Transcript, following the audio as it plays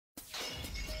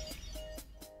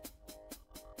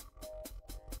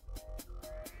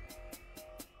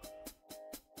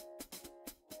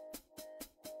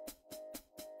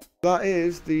That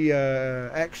is the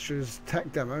extras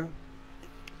tech demo.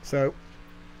 So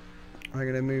I'm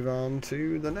going to move on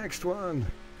to the next one.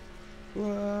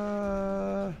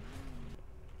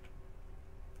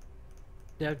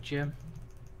 Yeah, Jim.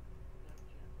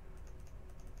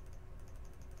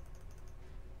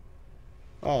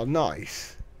 Oh,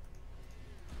 nice.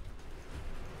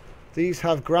 These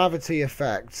have gravity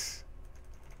effects.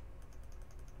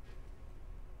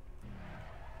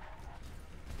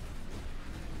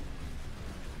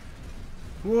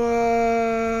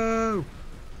 Whoa!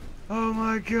 Oh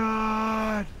my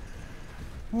god!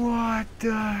 What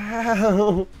the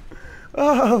hell?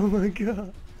 Oh my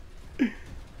god!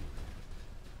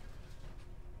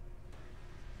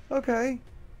 Okay.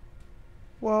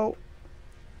 Well,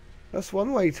 that's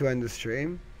one way to end the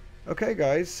stream. Okay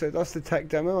guys, so that's the tech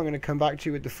demo. I'm going to come back to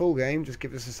you with the full game. Just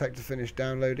give us a sec to finish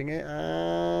downloading it.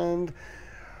 And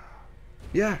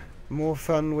yeah, more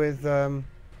fun with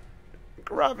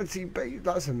gravity base.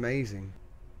 That's amazing.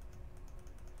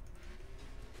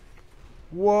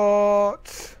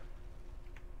 What?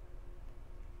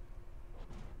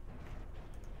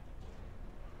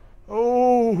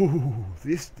 Oh,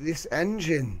 this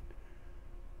engine.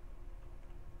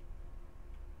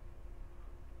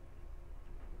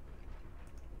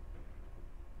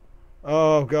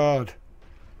 Oh god.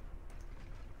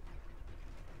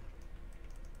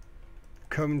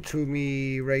 Come to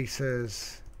me,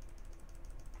 racers.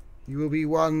 You will be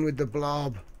one with the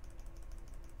blob.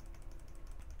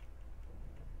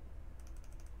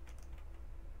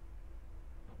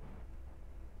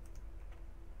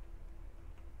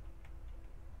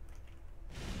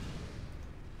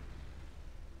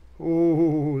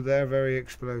 Ooh, they're very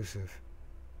explosive.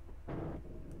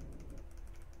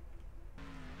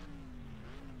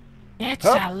 It's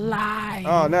a lie.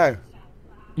 Oh no.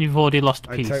 You've already lost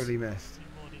a I piece. totally missed.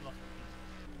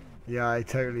 Yeah, I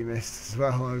totally missed as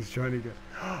well. I was trying to go.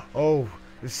 Oh,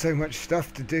 there's so much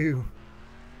stuff to do.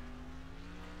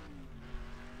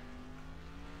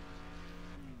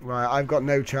 Right, I've got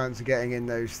no chance of getting in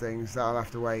those things. That'll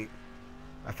have to wait.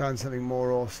 I found something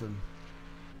more awesome.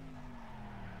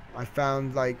 I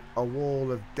found like a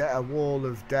wall of death.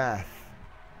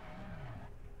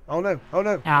 Oh no! Oh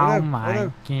no! Oh, oh no! my oh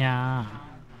no! god.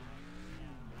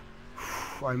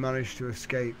 I managed to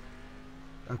escape.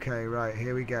 Okay, right,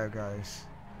 here we go, guys.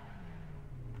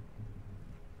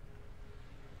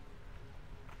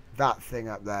 That thing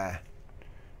up there.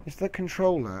 It's the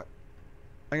controller.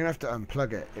 I'm going to have to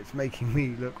unplug it. It's making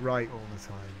me look right all the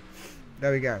time.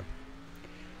 There we go.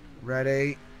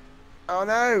 Ready? Oh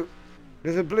no!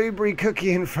 There's a blueberry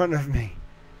cookie in front of me.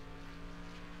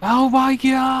 Oh my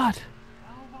god.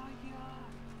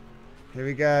 Here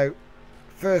we go.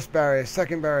 First barrier,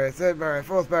 second barrier, third barrier,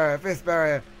 fourth barrier, fifth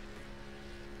barrier.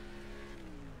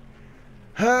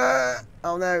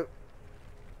 Oh no.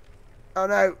 Oh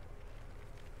no.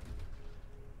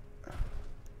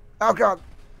 Oh god.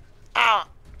 Ah.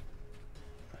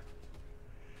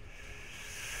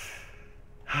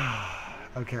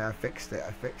 Okay, I fixed it.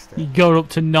 You got up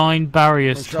to 9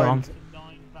 barriers, Tom.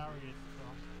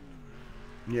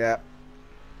 Yeah.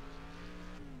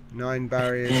 9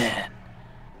 barriers. Yeah.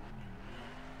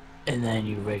 And then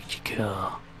you wrecked your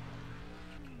car.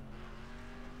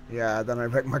 Yeah, then I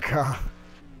wrecked my car.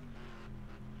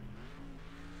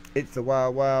 It's the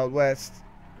Wild Wild West.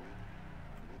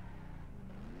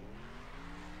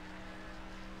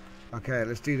 Okay,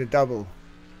 let's do the double.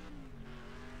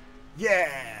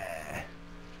 Yeah!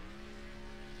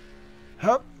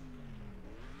 Hup!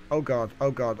 Oh god, oh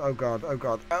god, oh god, oh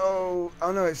god. Oh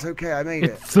no, it's okay, I made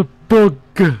it. It's a bug.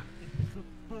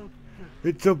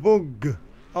 It's a bug.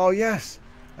 Oh yes,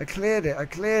 I cleared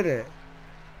it.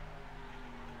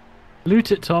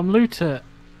 Loot it, Tom, loot it.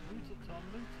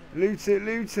 Loot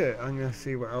it. I'm going to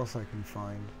see what else I can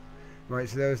find. Right,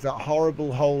 so there was that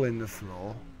horrible hole in the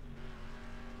floor.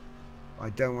 I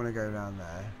don't want to go down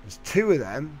there. There's 2 of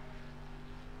them.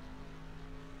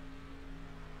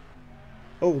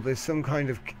 Oh, there's some kind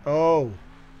of... Oh,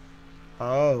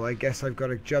 I guess I've got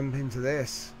to jump into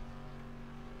this.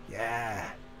 Yeah.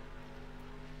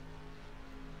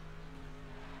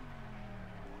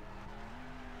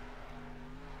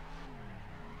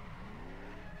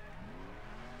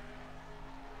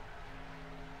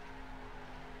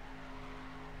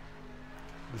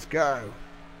 Let's go.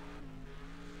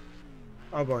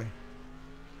 Oh boy.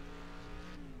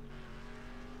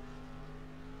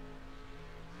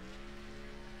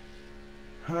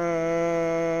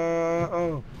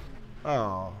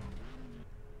 Oh.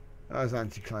 That was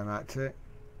anticlimactic.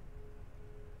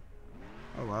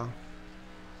 Oh well.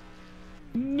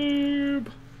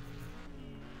 Noob.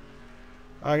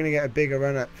 I'm going to get a bigger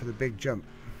run up for the big jump.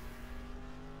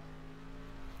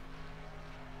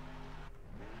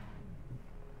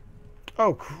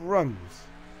 Oh, crumbs.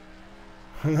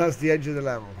 And that's the edge of the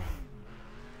level.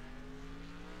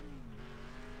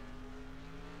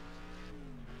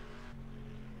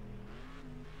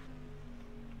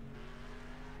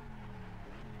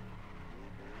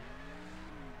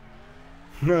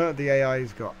 The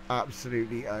AI's got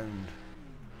absolutely owned.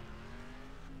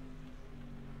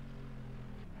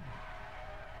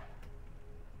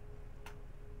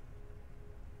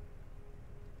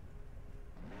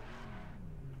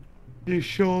 You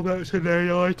sure that's an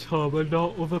AI, Tom, and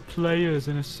not other players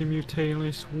in a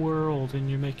simultaneous world, and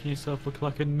you're making yourself look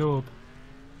like a nub?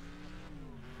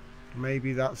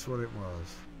 Maybe that's what it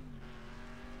was.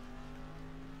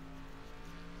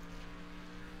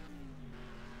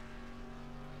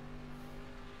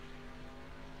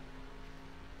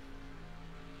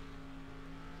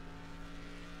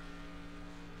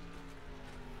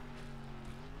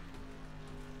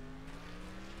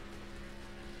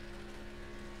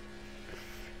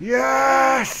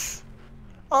 Yes!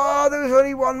 Oh, there was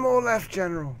only one more left,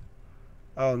 General.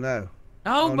 Oh, no.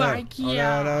 Oh, my no.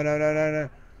 god! Oh, no, no, no, no, no.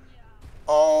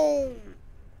 Oh!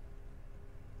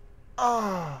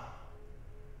 Ah.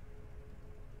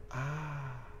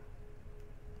 Ah.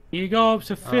 You go up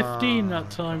to 15 that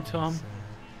time, Tom.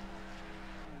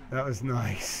 That was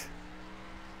nice.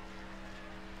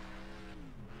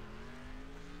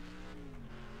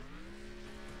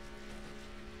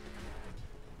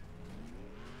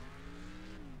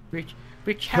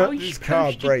 Which how are you This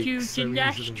car supposed to do brakes the so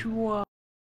last easily. one?